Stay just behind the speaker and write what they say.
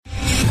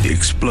The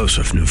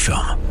explosive new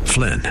film,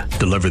 Flynn,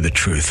 deliver the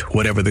truth,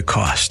 whatever the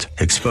cost.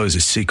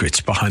 Exposes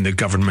secrets behind the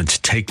government's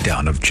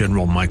takedown of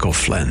General Michael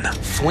Flynn.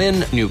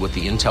 Flynn knew what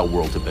the intel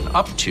world had been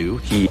up to.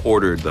 He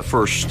ordered the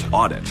first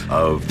audit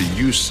of the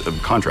use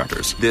of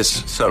contractors.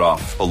 This set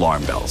off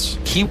alarm bells.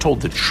 He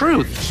told the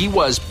truth. He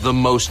was the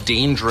most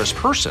dangerous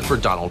person for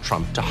Donald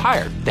Trump to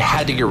hire. They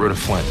had to get rid of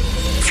Flynn.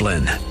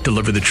 Flynn,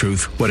 deliver the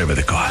truth, whatever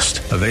the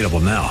cost. Available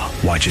now.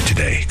 Watch it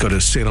today. Go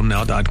to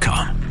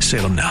salemnow.com.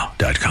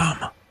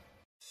 salemnow.com.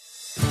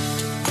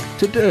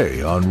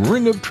 Today on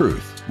Ring of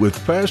Truth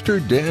with Pastor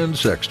Dan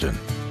Sexton.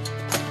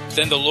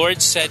 Then the Lord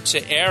said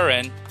to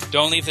Aaron,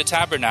 "Don't leave the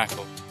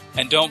tabernacle,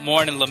 and don't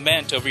mourn and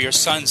lament over your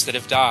sons that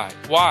have died."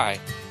 Why?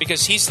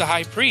 Because he's the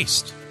high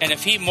priest. And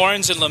if he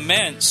mourns and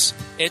laments,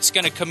 it's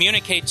going to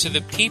communicate to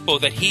the people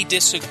that he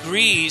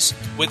disagrees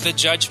with the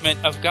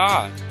judgment of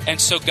God.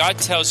 And so God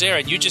tells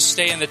Aaron, you just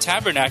stay in the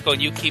tabernacle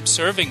and you keep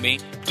serving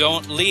me.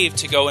 Don't leave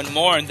to go and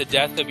mourn the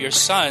death of your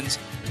sons,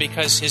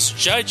 because his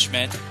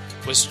judgment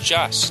was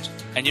just.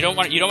 And you don't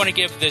want to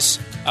give this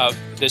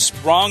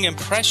wrong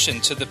impression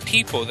to the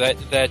people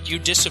that you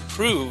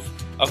disapprove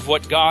of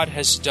what God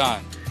has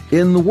done.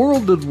 In the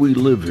world that we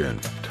live in,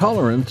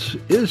 tolerance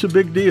is a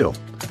big deal.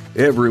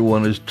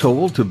 Everyone is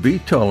told to be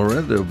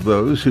tolerant of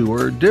those who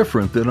are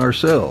different than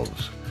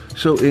ourselves.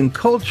 So in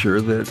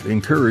culture that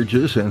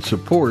encourages and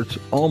supports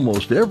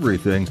almost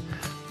everything,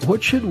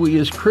 what should we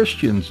as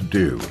Christians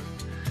do?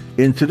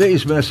 In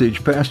today's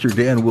message, Pastor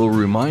Dan will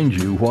remind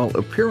you, while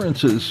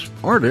appearances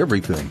aren't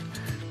everything,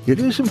 it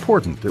is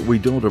important that we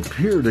don't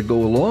appear to go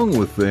along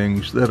with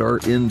things that are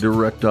in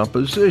direct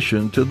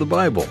opposition to the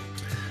Bible.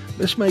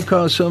 This may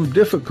cause some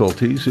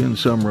difficulties in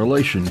some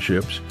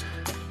relationships,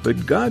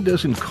 but God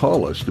doesn't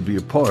call us to be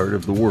a part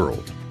of the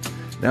world.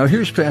 Now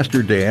here's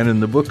Pastor Dan in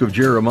the book of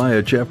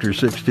Jeremiah chapter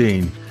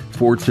 16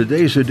 for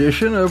today's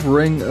edition of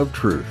Ring of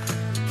Truth.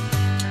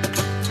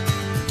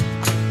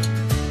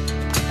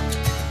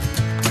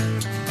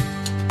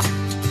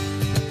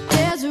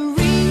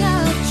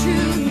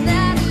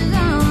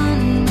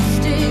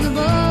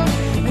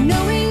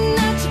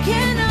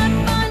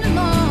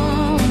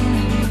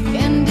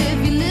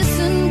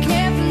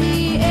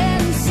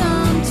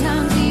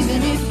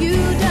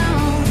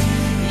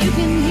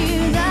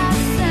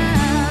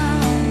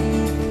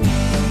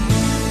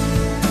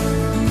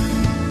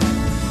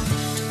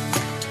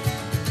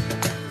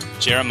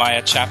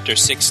 Jeremiah chapter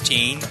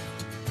 16.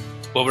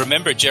 Well,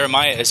 remember,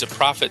 Jeremiah is a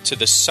prophet to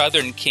the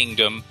southern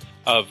kingdom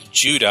of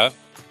Judah.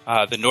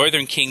 The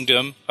northern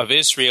kingdom of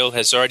Israel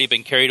has already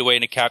been carried away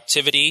into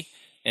captivity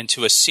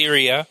into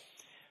Assyria.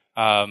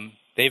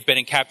 They've been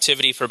in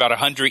captivity for about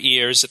 100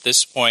 years at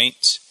this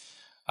point.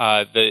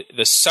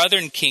 The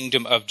southern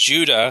kingdom of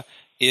Judah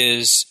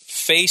is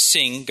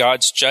facing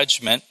God's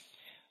judgment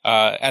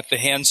at the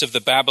hands of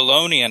the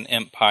Babylonian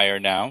Empire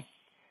now.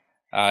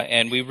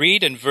 And we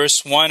read in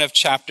verse 1 of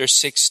chapter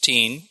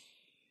 16,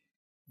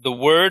 "The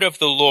word of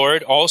the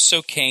Lord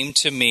also came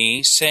to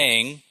me,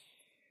 saying,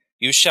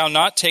 You shall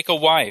not take a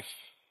wife,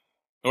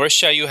 nor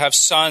shall you have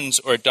sons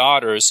or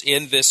daughters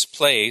in this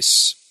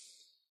place.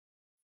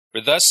 For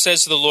thus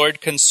says the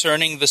Lord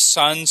concerning the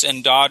sons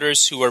and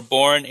daughters who are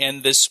born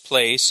in this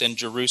place in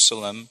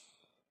Jerusalem,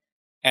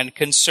 and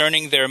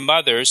concerning their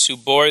mothers who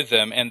bore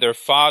them and their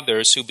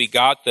fathers who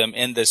begot them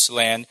in this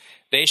land,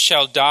 they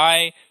shall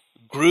die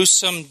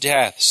gruesome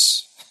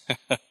deaths.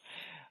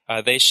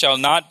 They shall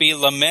not be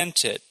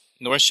lamented,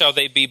 nor shall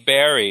they be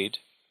buried,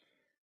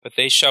 but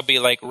they shall be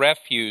like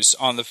refuse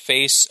on the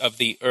face of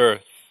the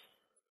earth.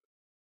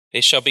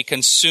 They shall be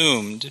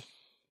consumed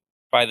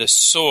by the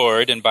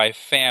sword and by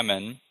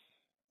famine,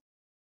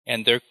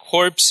 and their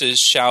corpses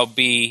shall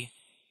be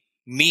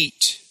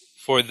meat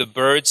for the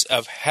birds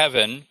of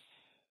heaven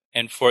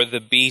and for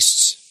the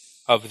beasts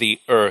of the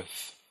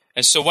earth."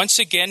 And so once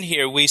again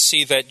here we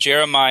see that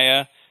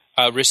Jeremiah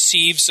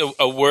receives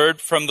a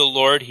word from the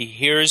Lord. He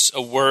hears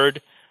a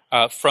word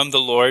from the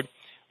Lord.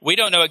 We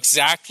don't know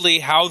exactly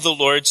how the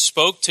Lord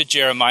spoke to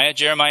Jeremiah.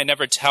 Jeremiah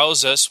never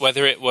tells us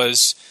whether it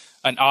was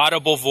an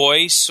audible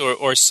voice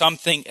or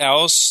something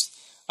else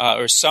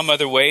or some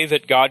other way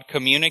that God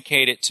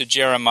communicated to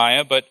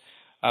Jeremiah. But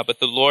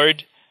the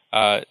Lord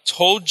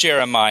told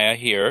Jeremiah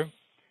here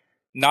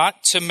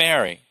not to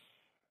marry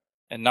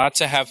and not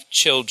to have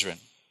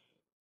children.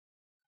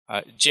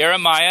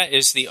 Jeremiah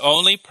is the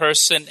only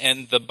person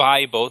in the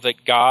Bible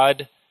that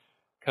God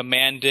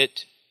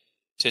commanded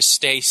to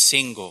stay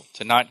single,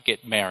 to not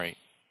get married.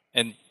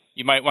 And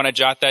you might want to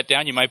jot that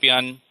down. You might be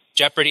on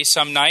Jeopardy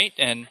some night,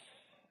 and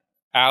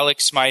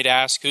Alex might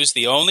ask, who's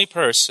the only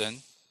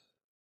person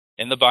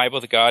in the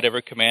Bible that God ever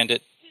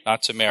commanded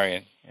not to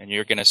marry? And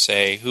you're going to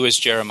say, who is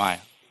Jeremiah,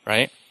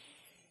 right?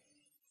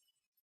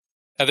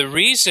 Now, the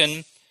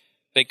reason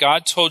that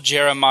God told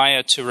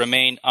Jeremiah to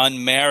remain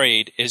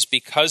unmarried is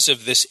because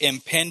of this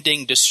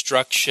impending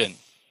destruction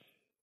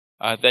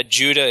that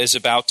Judah is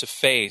about to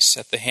face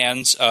at the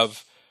hands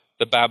of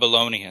the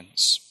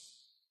Babylonians.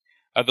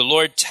 The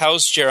Lord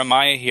tells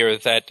Jeremiah here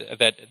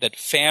that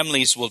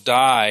families will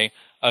die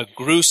a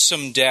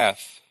gruesome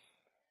death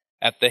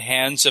at the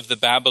hands of the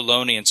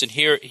Babylonians. And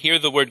here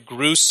the word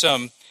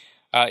gruesome,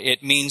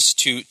 it means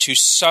to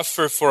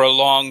suffer for a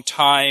long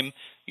time,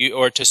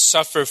 or to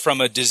suffer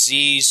from a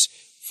disease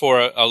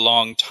for a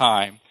long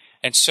time.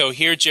 And so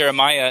here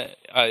Jeremiah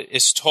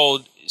is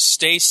told,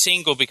 stay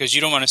single because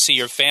you don't want to see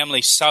your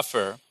family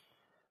suffer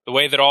the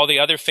way that all the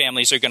other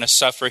families are going to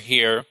suffer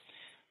here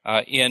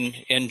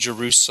in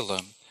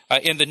Jerusalem.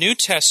 In the New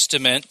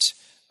Testament,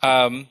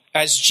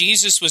 as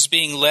Jesus was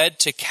being led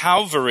to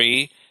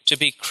Calvary to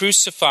be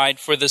crucified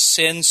for the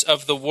sins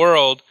of the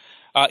world,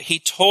 he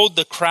told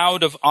the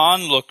crowd of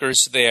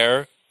onlookers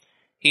there,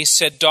 he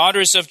said,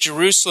 "Daughters of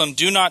Jerusalem,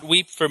 do not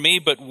weep for me,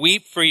 but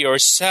weep for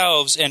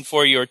yourselves and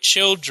for your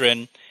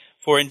children.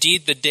 For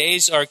indeed the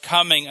days are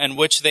coming in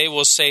which they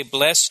will say,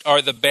 blessed are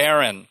the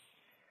barren,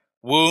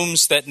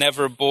 wombs that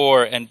never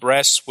bore, and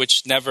breasts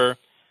which never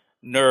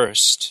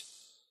nursed."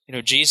 You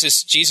know,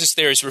 Jesus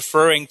there is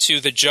referring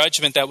to the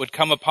judgment that would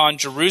come upon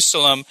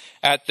Jerusalem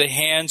at the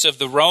hands of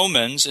the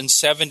Romans in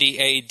 70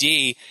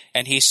 A.D.,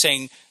 and he's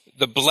saying,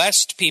 the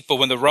blessed people,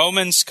 when the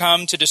Romans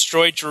come to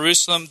destroy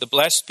Jerusalem, the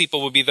blessed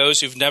people will be those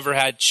who've never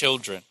had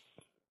children,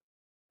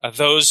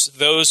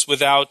 those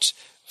without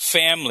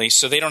family,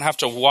 so they don't have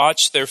to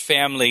watch their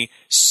family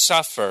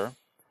suffer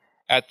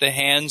at the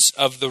hands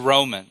of the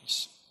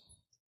Romans.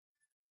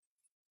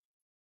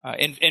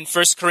 In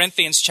 1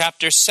 Corinthians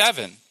chapter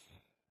 7,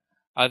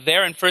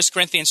 there in 1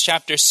 Corinthians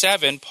chapter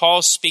 7,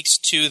 Paul speaks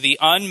to the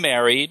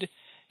unmarried,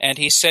 and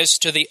he says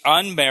to the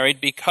unmarried,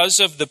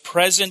 because of the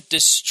present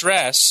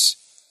distress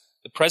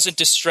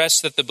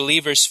that the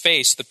believers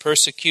face, the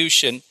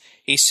persecution,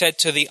 he said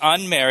to the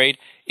unmarried,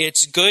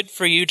 it's good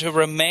for you to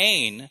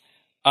remain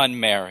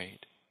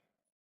unmarried.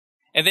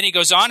 And then he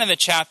goes on in the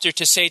chapter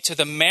to say to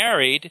the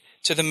married,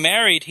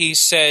 he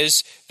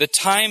says, the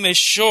time is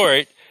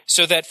short,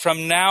 so that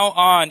from now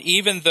on,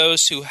 even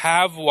those who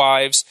have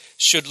wives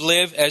should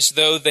live as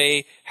though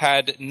they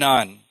had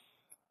none.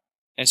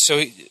 And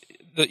so,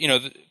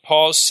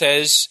 Paul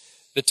says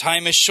the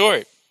time is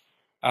short.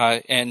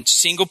 And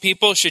single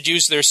people should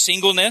use their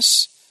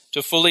singleness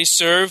to fully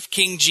serve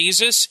King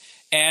Jesus.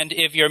 And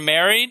if you're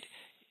married,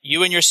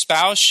 you and your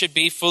spouse should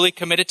be fully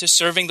committed to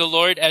serving the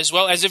Lord as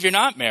well as if you're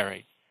not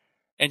married.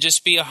 And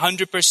just be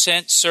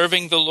 100%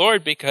 serving the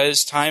Lord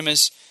because time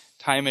is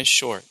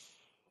short,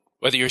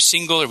 whether you're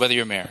single or whether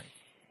you're married.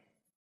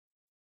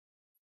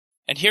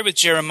 And here with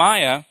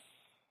Jeremiah,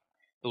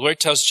 the Lord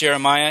tells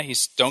Jeremiah,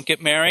 don't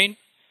get married,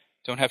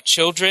 don't have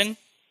children,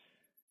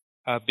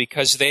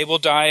 because they will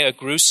die a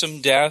gruesome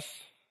death.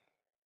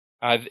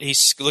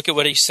 Look at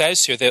what he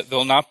says here.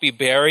 They'll not be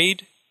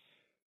buried.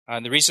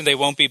 The reason they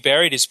won't be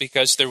buried is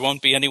because there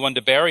won't be anyone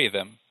to bury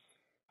them.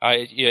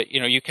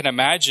 You can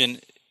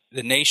imagine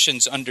the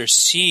nations under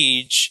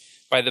siege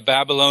by the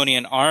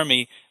Babylonian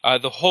army.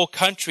 The whole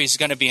country is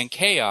going to be in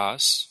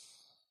chaos,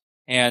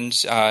 and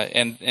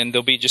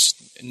there'll be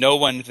just no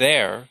one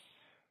there,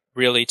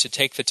 really, to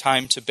take the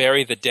time to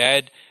bury the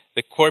dead.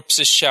 The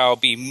corpses shall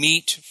be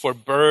meat for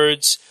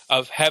birds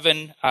of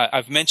heaven.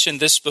 I've mentioned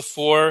this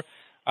before,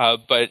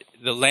 but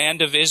the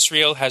land of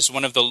Israel has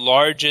one of the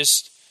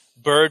largest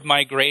bird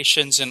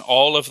migrations in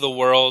all of the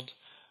world.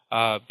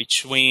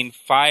 Between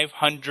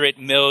 500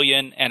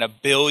 million and 1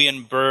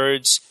 billion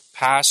birds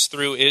pass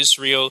through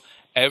Israel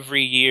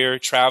every year,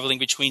 traveling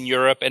between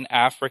Europe and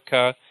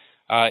Africa.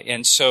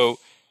 And so,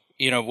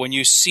 when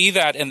you see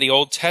that in the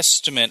Old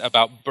Testament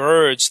about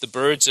birds, the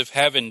birds of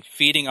heaven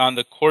feeding on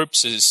the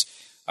corpses,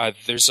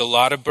 there's a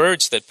lot of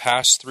birds that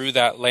pass through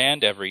that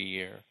land every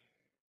year.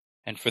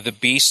 And for the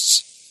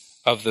beasts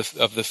of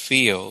the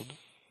field.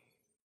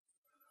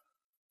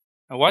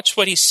 Now watch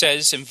what he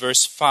says in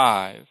verse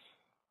 5.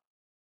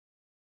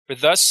 For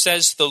thus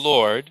says the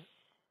Lord,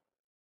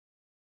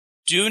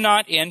 do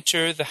not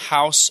enter the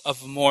house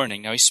of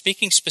mourning. Now he's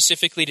speaking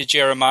specifically to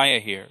Jeremiah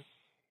here.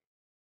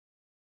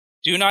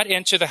 Do not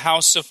enter the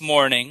house of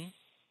mourning,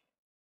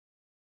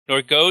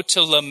 nor go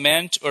to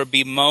lament or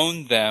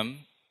bemoan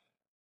them,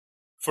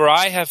 for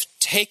I have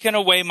taken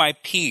away my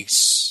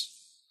peace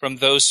from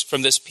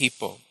this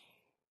people,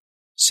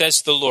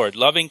 says the Lord,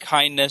 loving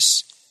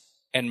kindness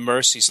and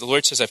mercies. The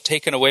Lord says, I've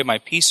taken away my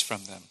peace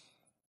from them.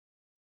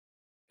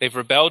 They've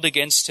rebelled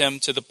against him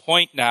to the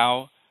point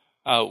now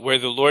where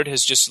the Lord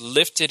has just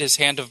lifted his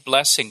hand of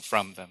blessing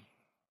from them.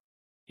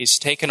 He's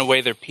taken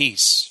away their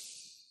peace.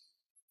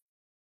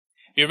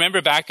 You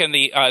remember back in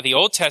the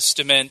Old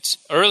Testament,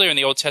 earlier in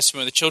the Old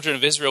Testament, the children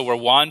of Israel were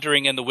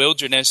wandering in the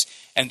wilderness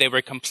and they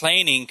were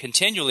complaining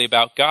continually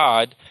about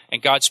God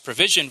and God's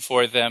provision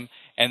for them.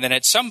 And then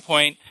at some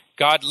point,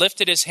 God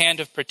lifted his hand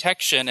of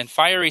protection and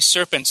fiery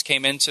serpents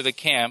came into the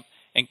camp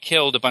and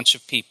killed a bunch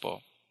of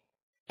people.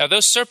 Now,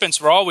 those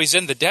serpents were always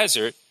in the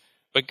desert,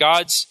 but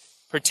God's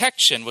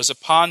protection was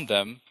upon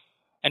them.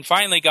 And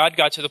finally, God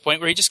got to the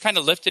point where he just kind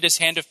of lifted his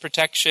hand of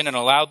protection and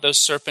allowed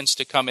those serpents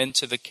to come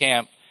into the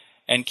camp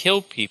and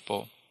kill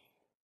people.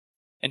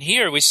 And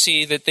here we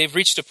see that they've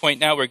reached a point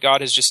now where God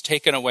has just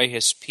taken away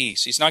his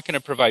peace. He's not going to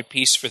provide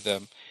peace for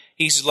them.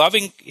 He's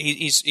loving.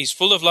 He's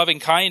full of loving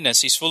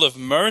kindness. He's full of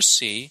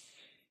mercy.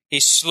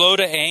 He's slow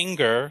to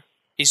anger.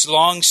 He's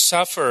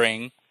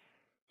long-suffering,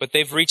 but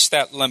they've reached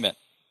that limit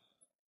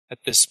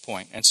at this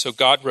point. And so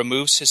God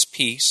removes his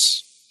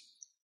peace.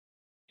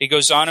 He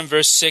goes on in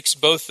verse 6,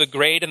 both the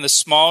great and the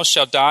small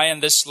shall die in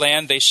this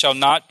land. They shall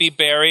not be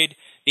buried,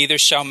 neither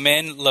shall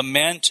men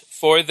lament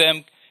for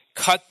them,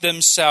 cut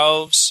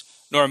themselves,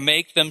 nor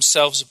make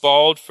themselves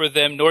bald for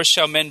them, nor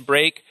shall men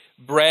break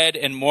bread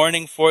and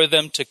mourning for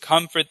them to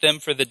comfort them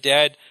for the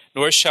dead,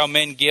 nor shall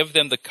men give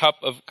them the cup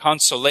of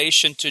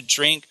consolation to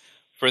drink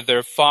for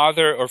their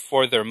father or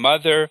for their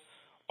mother.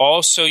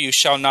 Also you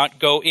shall not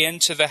go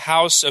into the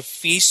house of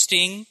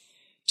feasting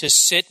to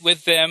sit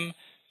with them,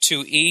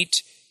 to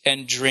eat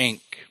and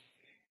drink.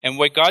 And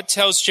what God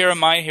tells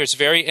Jeremiah here is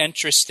very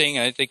interesting,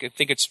 and I think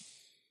it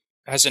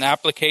has an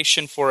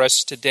application for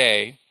us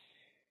today,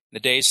 the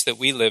days that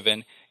we live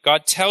in.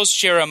 God tells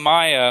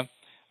Jeremiah,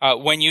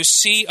 when you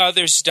see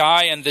others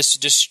die in this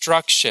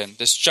destruction,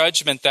 this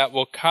judgment that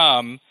will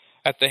come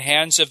at the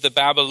hands of the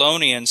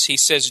Babylonians, he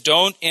says,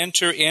 don't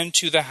enter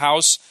into the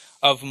house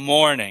of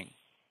mourning.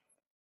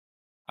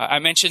 I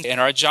mentioned in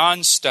our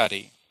John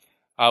study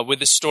with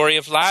the story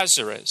of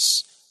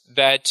Lazarus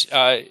that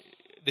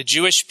the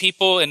Jewish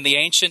people in the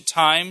ancient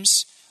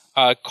times,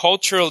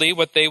 culturally,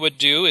 what they would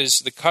do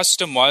is the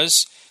custom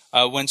was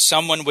when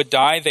someone would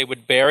die, they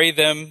would bury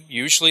them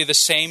usually the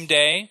same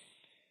day,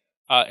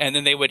 and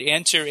then they would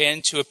enter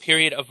into a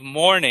period of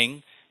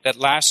mourning that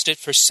lasted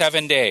for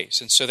 7 days.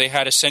 And so they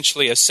had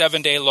essentially a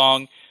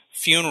 7-day-long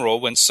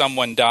funeral when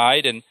someone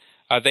died, and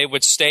they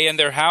would stay in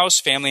their house.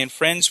 Family and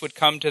friends would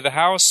come to the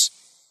house.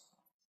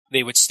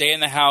 They would stay in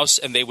the house,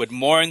 and they would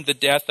mourn the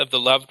death of the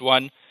loved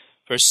one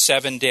for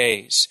 7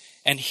 days.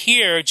 And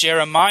here,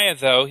 Jeremiah,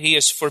 though, he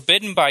is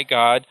forbidden by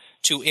God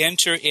to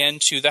enter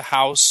into the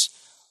house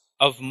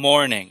of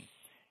mourning,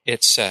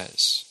 it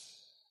says.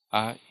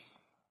 God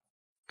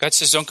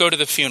says, don't go to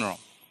the funeral.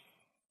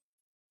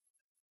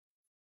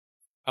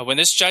 When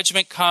this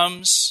judgment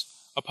comes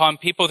upon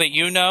people that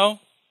you know,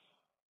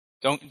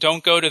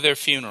 don't go to their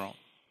funeral.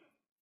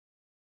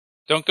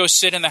 Don't go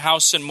sit in the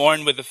house and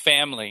mourn with the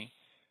family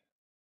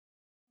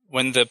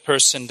when the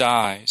person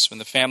dies, when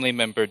the family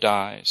member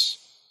dies.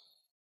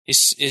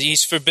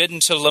 He's forbidden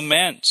to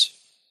lament.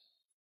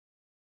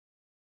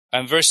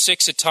 In verse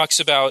 6, it talks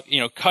about,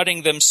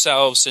 cutting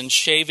themselves and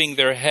shaving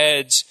their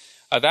heads.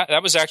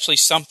 That was actually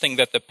something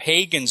that the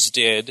pagans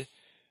did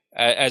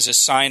as a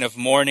sign of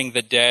mourning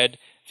the dead.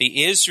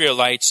 The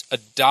Israelites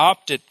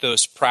adopted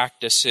those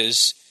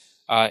practices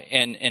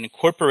and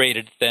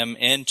incorporated them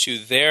into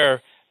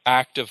their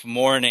act of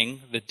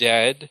mourning the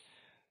dead.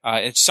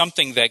 It's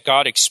something that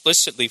God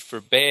explicitly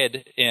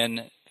forbade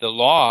in the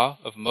law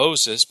of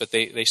Moses, but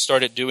they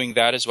started doing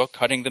that as well,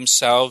 cutting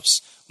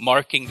themselves,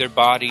 marking their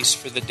bodies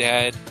for the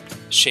dead,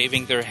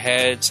 shaving their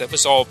heads. That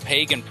was all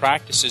pagan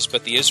practices,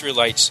 but the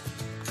Israelites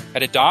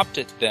had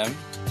adopted them.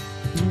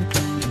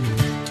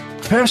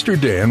 Pastor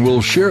Dan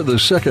will share the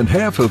second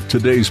half of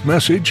today's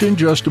message in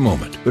just a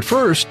moment. But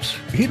first,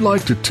 he'd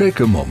like to take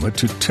a moment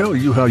to tell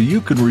you how you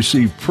can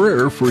receive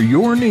prayer for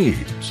your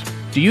needs.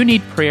 Do you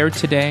need prayer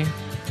today?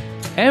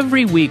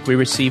 Every week we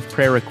receive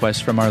prayer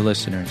requests from our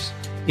listeners.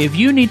 If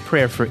you need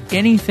prayer for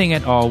anything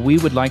at all, we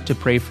would like to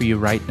pray for you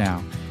right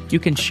now. You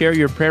can share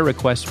your prayer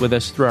request with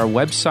us through our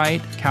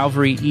website,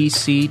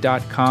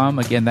 calvaryec.com.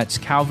 Again, that's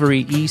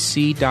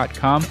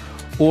calvaryec.com,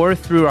 or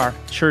through our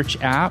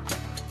church app,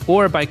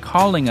 or by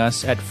calling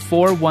us at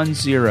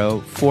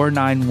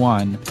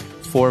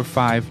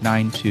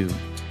 410-491-4592.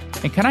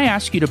 And can I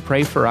ask you to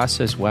pray for us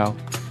as well?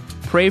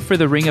 Pray for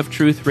the Ring of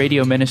Truth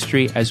radio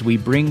ministry as we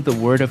bring the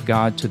Word of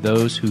God to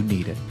those who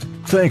need it.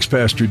 Thanks,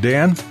 Pastor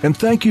Dan, and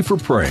thank you for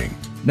praying.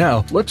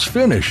 Now, let's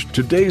finish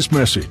today's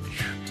message.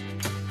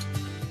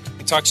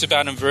 He talks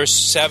about in verse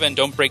 7,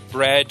 don't break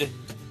bread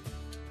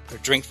or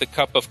drink the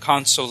cup of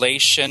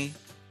consolation.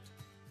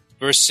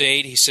 Verse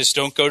 8, he says,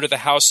 don't go to the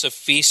house of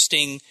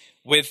feasting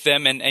with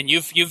them. And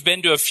you've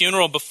been to a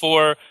funeral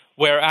before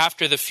where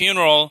after the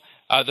funeral,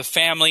 the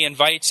family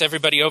invites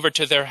everybody over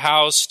to their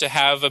house to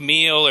have a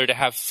meal or to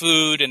have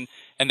food, and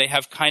they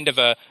have kind of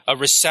a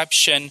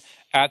reception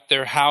at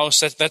their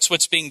house. That's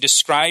what's being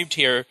described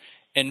here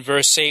in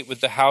verse 8 with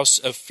the house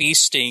of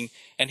feasting.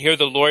 And here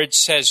the Lord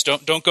says,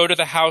 don't go to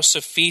the house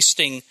of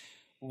feasting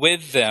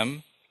with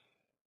them.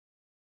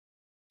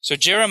 So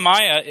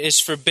Jeremiah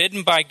is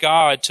forbidden by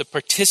God to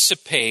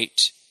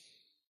participate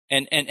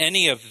in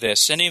any of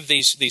this, any of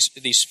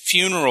these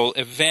funeral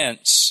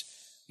events,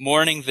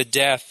 mourning the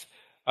death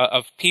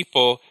of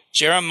people.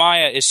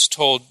 Jeremiah is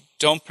told,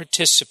 don't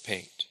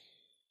participate.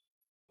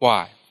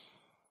 Why?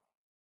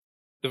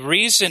 The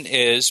reason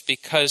is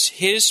because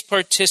his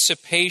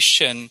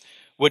participation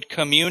would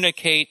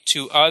communicate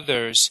to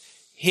others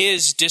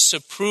his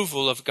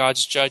disapproval of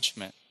God's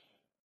judgment,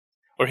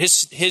 or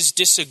his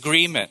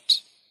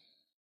disagreement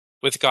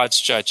with God's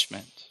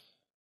judgment.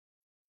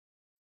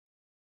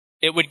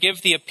 It would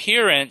give the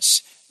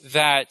appearance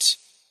that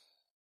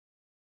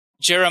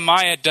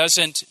Jeremiah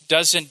doesn't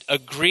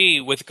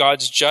agree with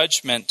God's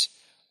judgment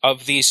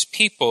of these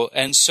people.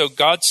 And so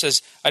God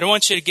says, I don't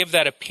want you to give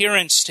that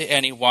appearance to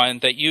anyone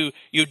that you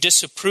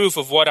disapprove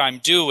of what I'm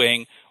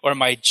doing or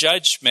my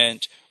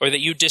judgment, or that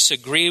you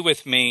disagree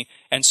with me,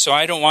 and so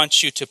I don't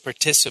want you to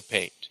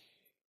participate.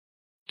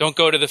 Don't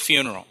go to the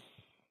funeral.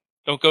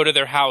 Don't go to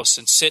their house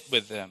and sit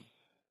with them.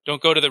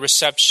 Don't go to the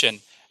reception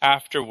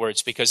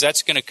afterwards, because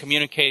that's going to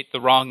communicate the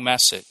wrong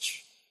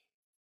message.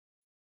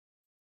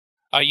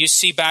 You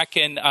see back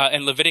in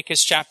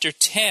Leviticus chapter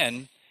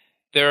 10,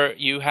 there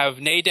you have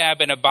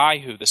Nadab and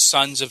Abihu, the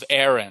sons of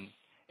Aaron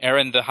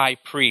the high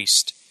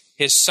priest.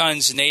 His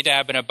sons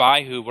Nadab and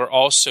Abihu were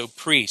also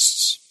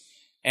priests.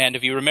 And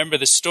if you remember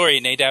the story,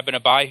 Nadab and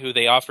Abihu,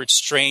 they offered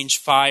strange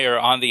fire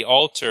on the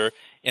altar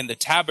in the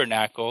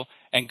tabernacle,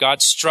 and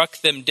God struck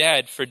them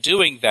dead for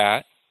doing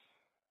that.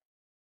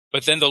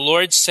 But then the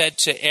Lord said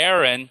to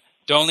Aaron,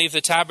 don't leave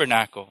the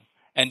tabernacle,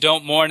 and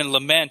don't mourn and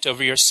lament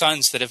over your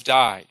sons that have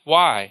died.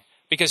 Why?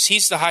 Because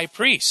he's the high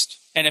priest.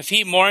 And if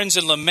he mourns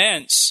and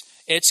laments,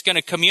 it's going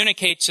to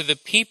communicate to the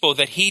people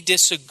that he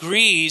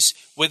disagrees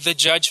with the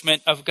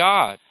judgment of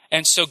God.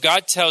 And so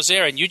God tells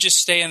Aaron, you just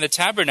stay in the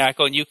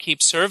tabernacle and you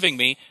keep serving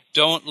me.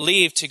 Don't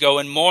leave to go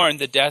and mourn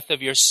the death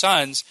of your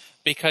sons,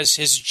 because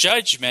his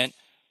judgment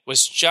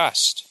was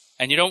just.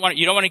 And you don't want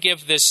to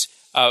give this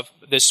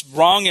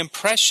wrong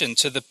impression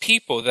to the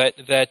people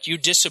that you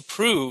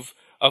disapprove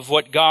of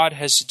what God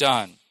has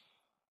done.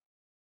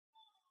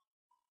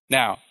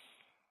 Now,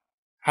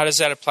 how does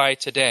that apply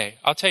today?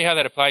 I'll tell you how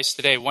that applies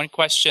today. One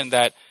question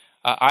that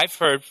I've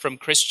heard from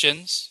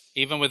Christians,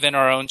 even within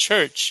our own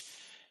church,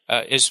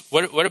 is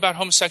what about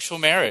homosexual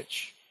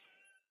marriage?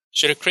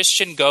 Should a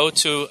Christian go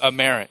to a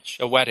marriage,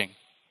 a wedding,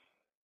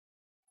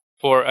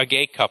 for a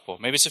gay couple?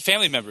 Maybe it's a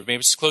family member, maybe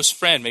it's a close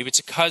friend, maybe it's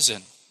a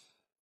cousin.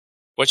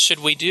 What should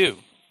we do?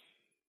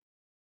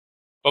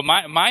 Well,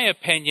 my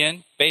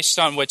opinion, based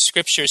on what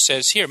Scripture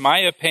says here, my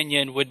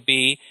opinion would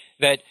be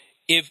that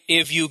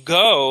if you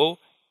go,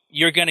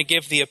 you're going to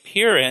give the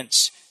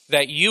appearance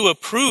that you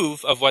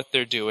approve of what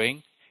they're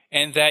doing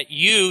and that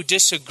you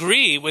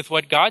disagree with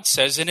what God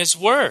says in His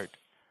Word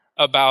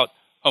about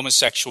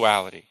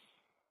homosexuality,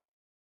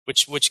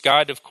 which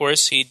God, of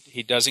course,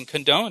 he doesn't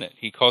condone it.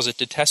 He calls it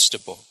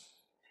detestable.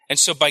 And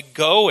so by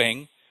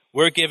going,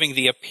 we're giving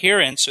the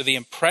appearance or the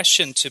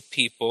impression to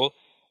people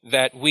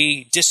that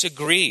we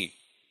disagree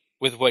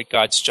with what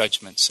God's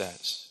judgment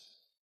says.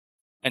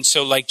 And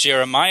so like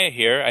Jeremiah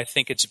here, I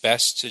think it's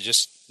best to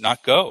just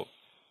not go,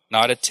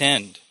 not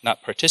attend,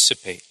 not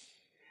participate.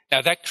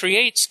 Now that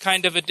creates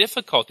kind of a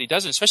difficulty,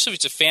 doesn't it? Especially if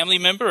it's a family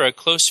member or a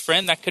close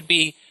friend, that could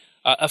be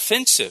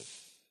offensive.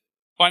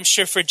 Well, I'm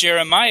sure for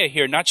Jeremiah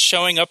here, not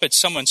showing up at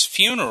someone's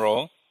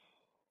funeral,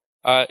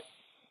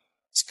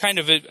 it's kind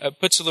of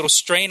puts a little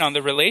strain on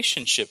the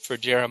relationship for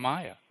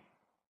Jeremiah,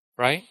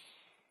 right?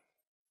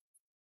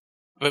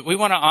 But we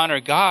want to honor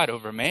God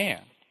over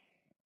man.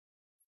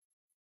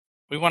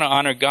 We want to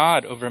honor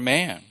God over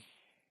man.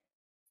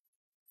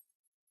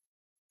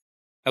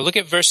 Now look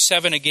at verse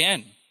 7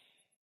 again.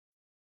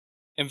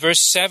 In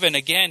verse 7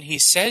 again, he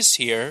says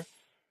here,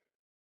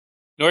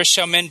 nor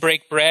shall men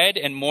break bread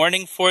and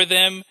mourning for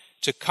them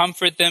to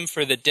comfort them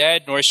for the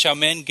dead, nor shall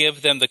men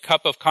give them the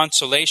cup of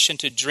consolation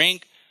to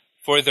drink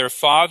for their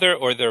father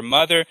or their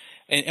mother.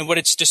 And what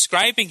it's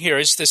describing here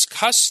is this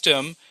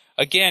custom,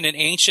 again, in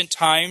ancient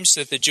times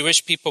that the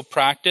Jewish people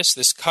practiced,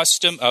 this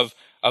custom of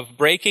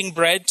breaking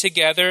bread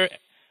together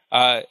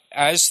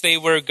as they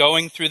were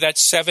going through that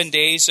 7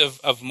 days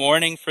of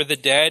mourning for the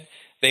dead.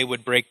 They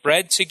would break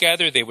bread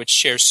together. They would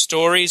share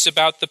stories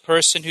about the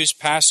person who's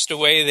passed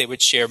away. They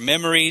would share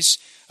memories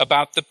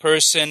about the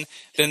person.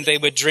 Then they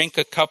would drink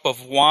a cup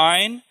of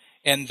wine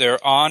in their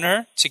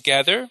honor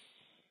together.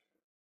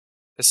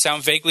 Does that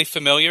sound vaguely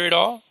familiar at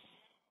all?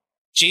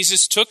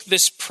 Jesus took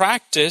this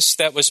practice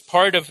that was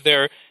part of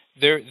their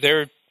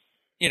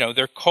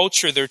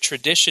culture, their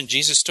tradition.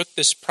 Jesus took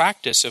this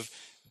practice of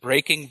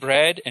breaking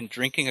bread and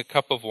drinking a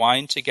cup of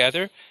wine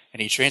together,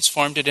 and he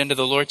transformed it into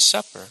the Lord's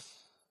Supper.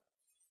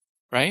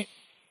 Right?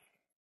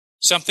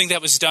 Something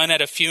that was done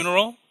at a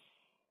funeral.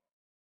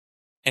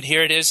 And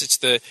here it is. It's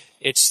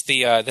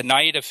the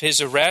night of his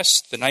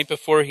arrest, the night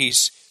before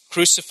he's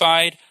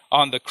crucified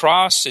on the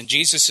cross, and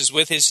Jesus is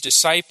with his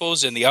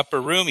disciples in the upper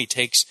room. He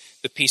takes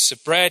the piece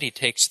of bread, he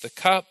takes the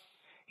cup,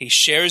 he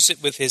shares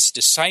it with his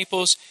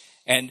disciples,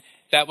 and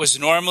that was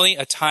normally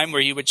a time where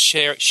you would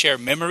share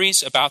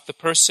memories about the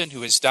person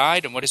who has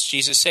died. And what does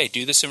Jesus say?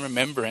 Do this in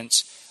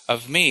remembrance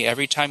of me.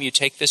 Every time you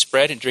take this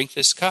bread and drink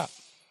this cup,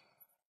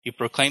 you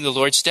proclaim the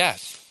Lord's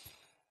death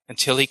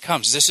until he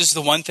comes. This is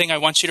the one thing I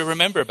want you to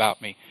remember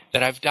about me,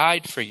 that I've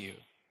died for you,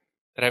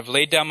 that I've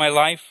laid down my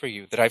life for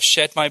you, that I've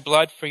shed my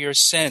blood for your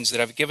sins, that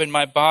I've given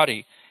my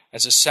body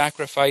as a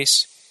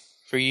sacrifice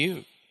for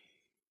you.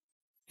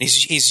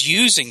 He's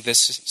using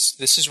this.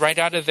 This is right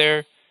out of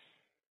their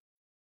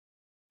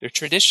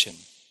tradition.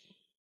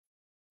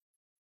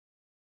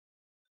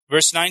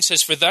 Verse 9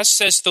 says, for thus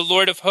says the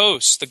Lord of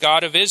hosts, the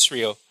God of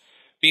Israel,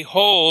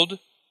 behold,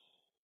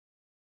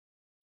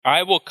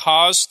 I will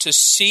cause to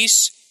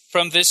cease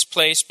from this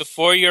place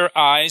before your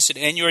eyes and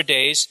in your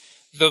days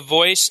the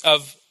voice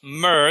of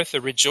mirth,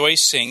 or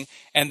rejoicing,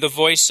 and the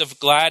voice of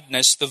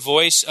gladness, the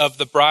voice of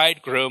the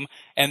bridegroom,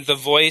 and the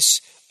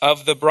voice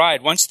of the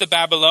bride. Once the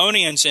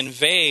Babylonians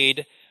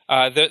invade,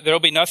 there'll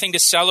be nothing to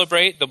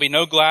celebrate. There'll be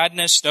no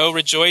gladness, no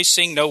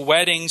rejoicing, no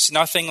weddings,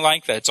 nothing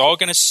like that. It's all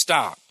going to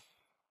stop.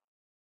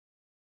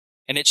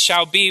 And it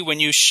shall be when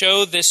you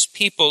show this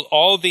people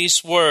all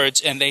these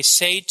words, and they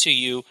say to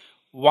you,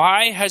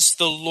 why has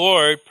the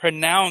Lord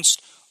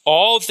pronounced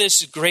all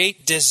this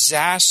great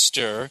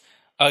disaster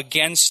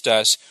against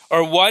us?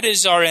 Or what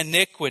is our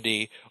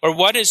iniquity? Or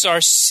what is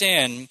our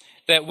sin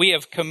that we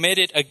have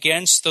committed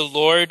against the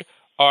Lord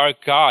our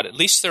God? At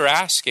least they're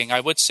asking. I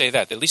would say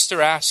that. At least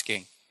they're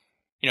asking.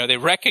 They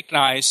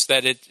recognize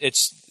that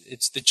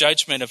it's the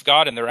judgment of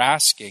God, and they're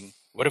asking,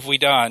 what have we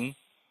done?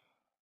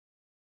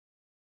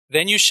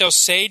 Then you shall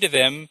say to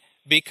them,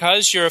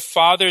 because your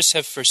fathers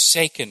have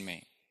forsaken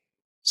me,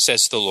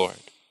 says the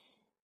Lord.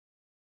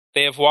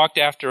 They have walked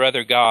after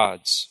other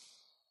gods,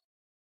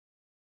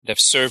 and have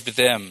served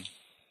them,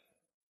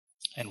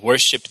 and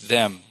worshipped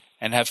them,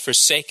 and have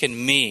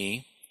forsaken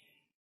me,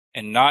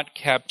 and not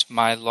kept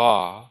my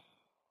law.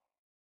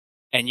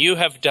 And you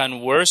have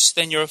done worse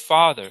than your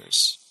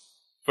fathers.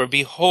 For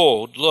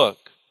behold,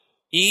 look,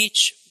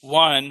 each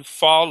one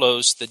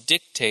follows the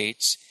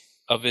dictates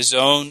of his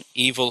own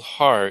evil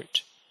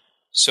heart,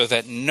 so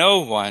that no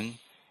one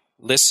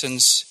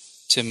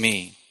listens to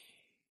me.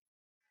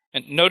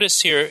 And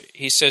notice here,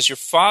 he says, your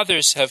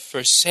fathers have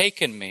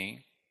forsaken me.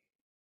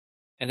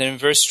 And then in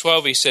verse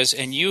 12, he says,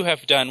 and you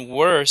have done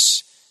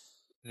worse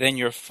than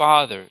your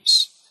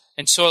fathers.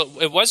 And so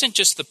it wasn't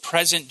just the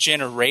present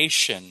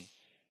generation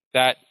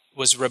that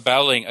was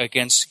rebelling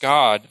against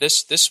God.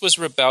 This was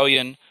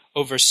rebellion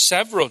over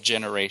several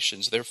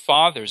generations, their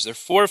fathers, their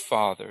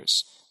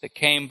forefathers that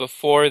came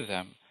before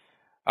them.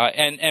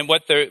 And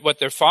what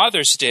their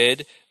fathers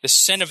did, the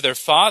sin of their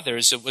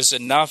fathers, it was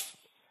enough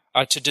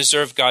to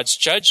deserve God's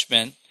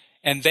judgment,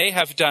 and they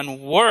have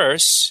done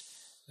worse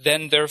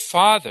than their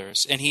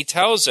fathers. And he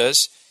tells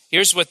us,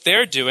 here's what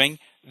they're doing.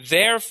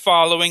 They're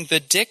following the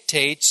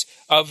dictates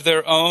of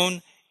their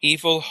own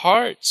evil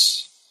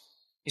hearts.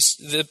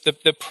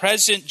 The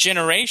present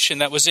generation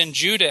that was in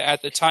Judah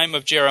at the time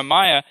of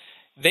Jeremiah,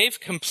 they've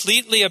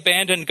completely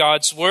abandoned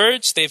God's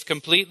words. They've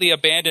completely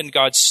abandoned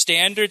God's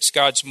standards,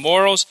 God's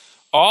morals,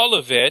 all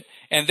of it,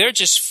 and they're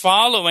just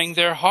following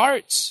their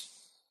hearts,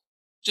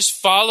 just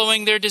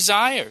following their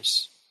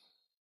desires.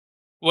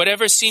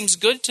 Whatever seems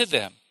good to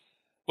them,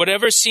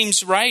 whatever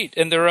seems right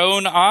in their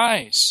own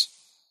eyes,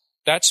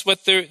 that's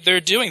what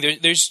they're doing.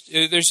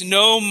 There's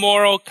no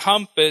moral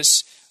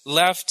compass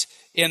left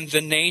in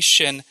the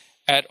nation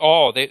at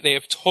all. They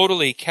have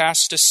totally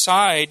cast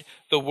aside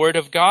the Word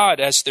of God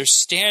as their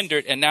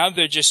standard, and now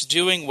they're just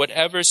doing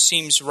whatever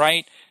seems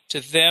right to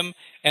them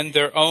and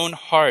their own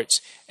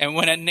hearts. And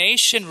when a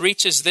nation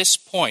reaches this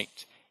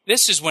point,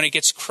 this is when it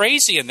gets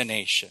crazy in the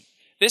nation.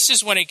 This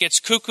is when it gets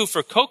cuckoo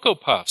for Cocoa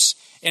Puffs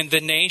in the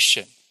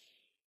nation.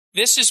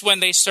 This is when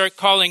they start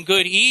calling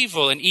good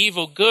evil and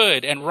evil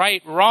good and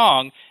right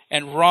wrong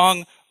and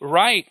wrong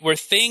right, where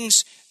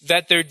things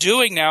that they're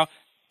doing now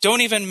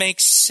don't even make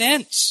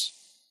sense.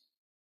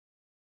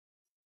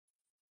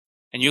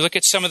 And you look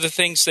at some of the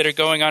things that are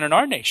going on in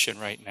our nation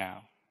right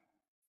now.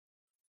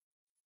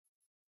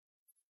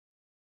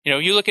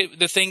 You look at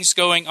the things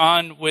going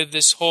on with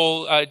this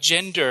whole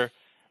gender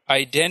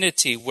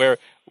identity, where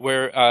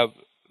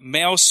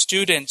male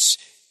students,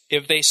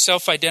 if they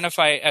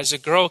self-identify as a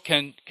girl,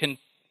 can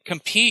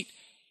compete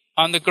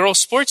on the girl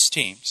sports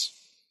teams,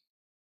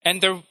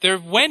 and they're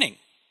winning.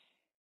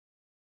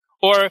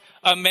 Or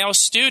a male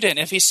student,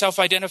 if he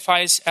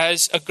self-identifies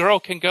as a girl,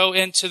 can go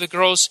into the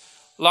girls'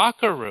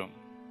 locker room.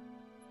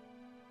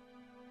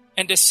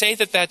 And to say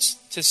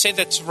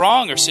that's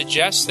wrong, or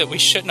suggest that we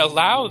shouldn't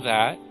allow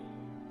that,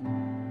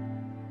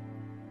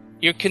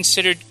 you're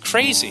considered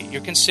crazy.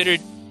 You're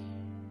considered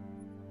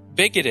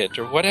bigoted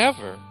or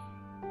whatever.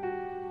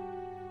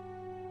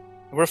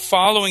 We're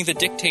following the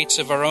dictates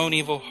of our own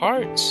evil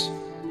hearts.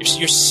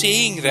 You're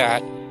seeing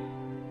that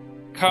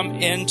come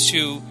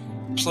into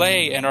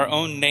play in our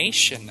own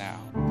nation now.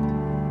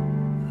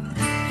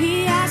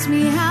 He asked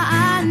me how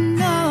I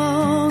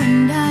know,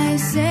 and I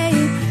say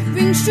it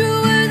rings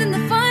truer than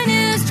the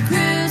finest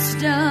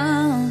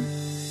crystal.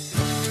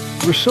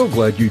 We're so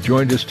glad you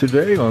joined us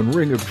today on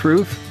Ring of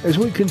Truth as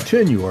we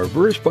continue our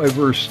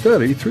verse-by-verse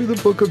study through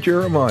the book of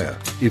Jeremiah.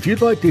 If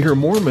you'd like to hear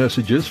more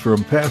messages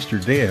from Pastor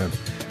Dan,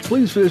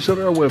 please visit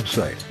our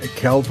website at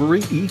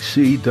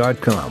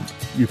calvaryec.com.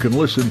 You can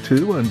listen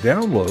to and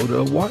download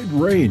a wide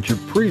range of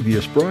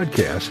previous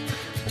broadcasts,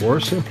 or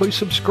simply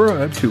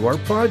subscribe to our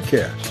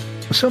podcast.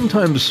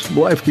 Sometimes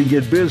life can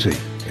get busy,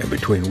 and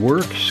between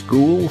work,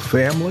 school,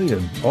 family,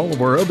 and all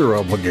of our other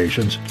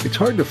obligations, it's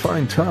hard to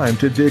find time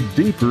to dig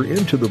deeper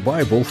into the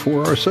Bible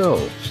for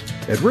ourselves.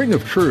 At Ring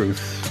of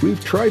Truth,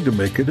 we've tried to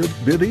make it a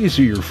bit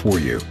easier for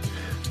you.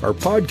 Our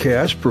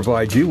podcasts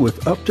provide you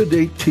with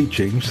up-to-date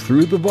teachings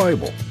through the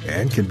Bible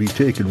and can be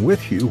taken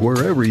with you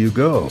wherever you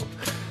go.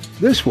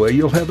 This way,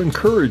 you'll have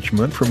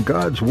encouragement from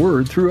God's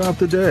Word throughout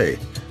the day.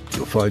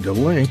 You'll find a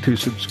link to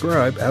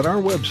subscribe at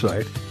our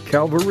website,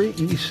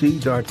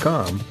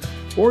 calvaryec.com,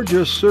 or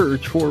just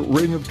search for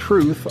Ring of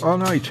Truth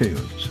on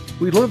iTunes.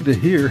 We'd love to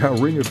hear how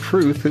Ring of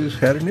Truth has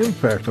had an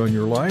impact on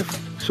your life,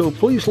 so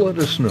please let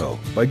us know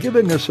by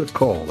giving us a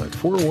call at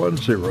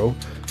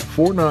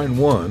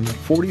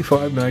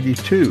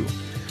 410-491-4592.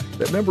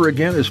 That number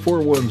again is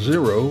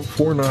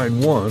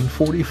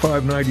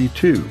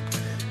 410-491-4592.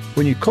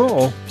 When you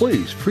call,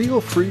 please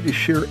feel free to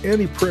share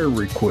any prayer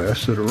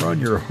requests that are on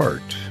your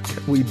heart.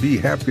 We'd be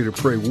happy to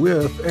pray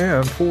with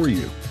and for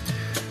you.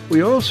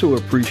 We also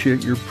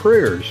appreciate your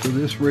prayers for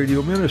this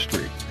radio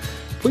ministry.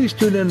 Please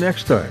tune in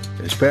next time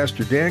as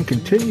Pastor Dan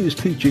continues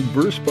teaching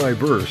verse by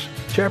verse,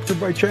 chapter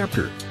by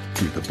chapter,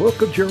 through the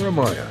book of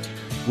Jeremiah,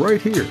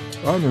 right here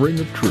on Ring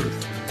of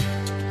Truth.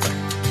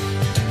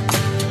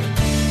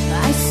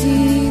 I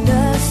see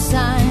the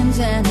signs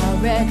and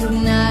I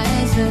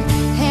recognize the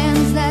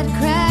hands that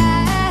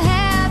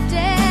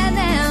crafted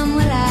them.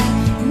 Well,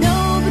 I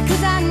know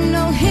because I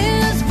know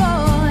His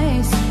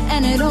voice,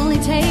 and it only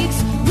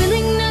takes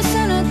willingness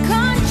and a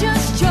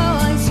conscious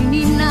choice. You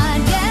need not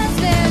guess,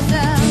 there's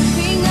a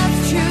ring of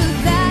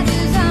truth that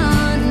is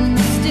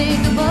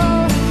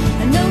unmistakable,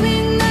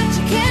 knowing that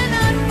you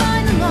cannot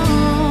find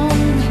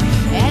alone.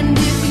 And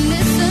if you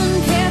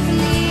listen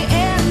carefully,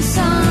 and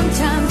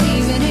sometimes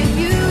even if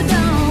you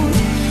don't,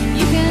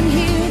 you can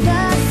hear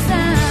the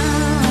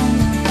sound.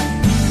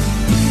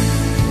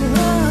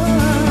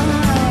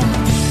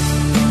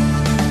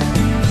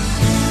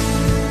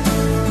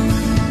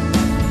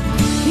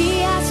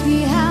 He asked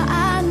me how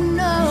I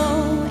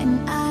know,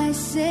 and I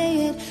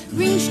say it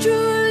rings true.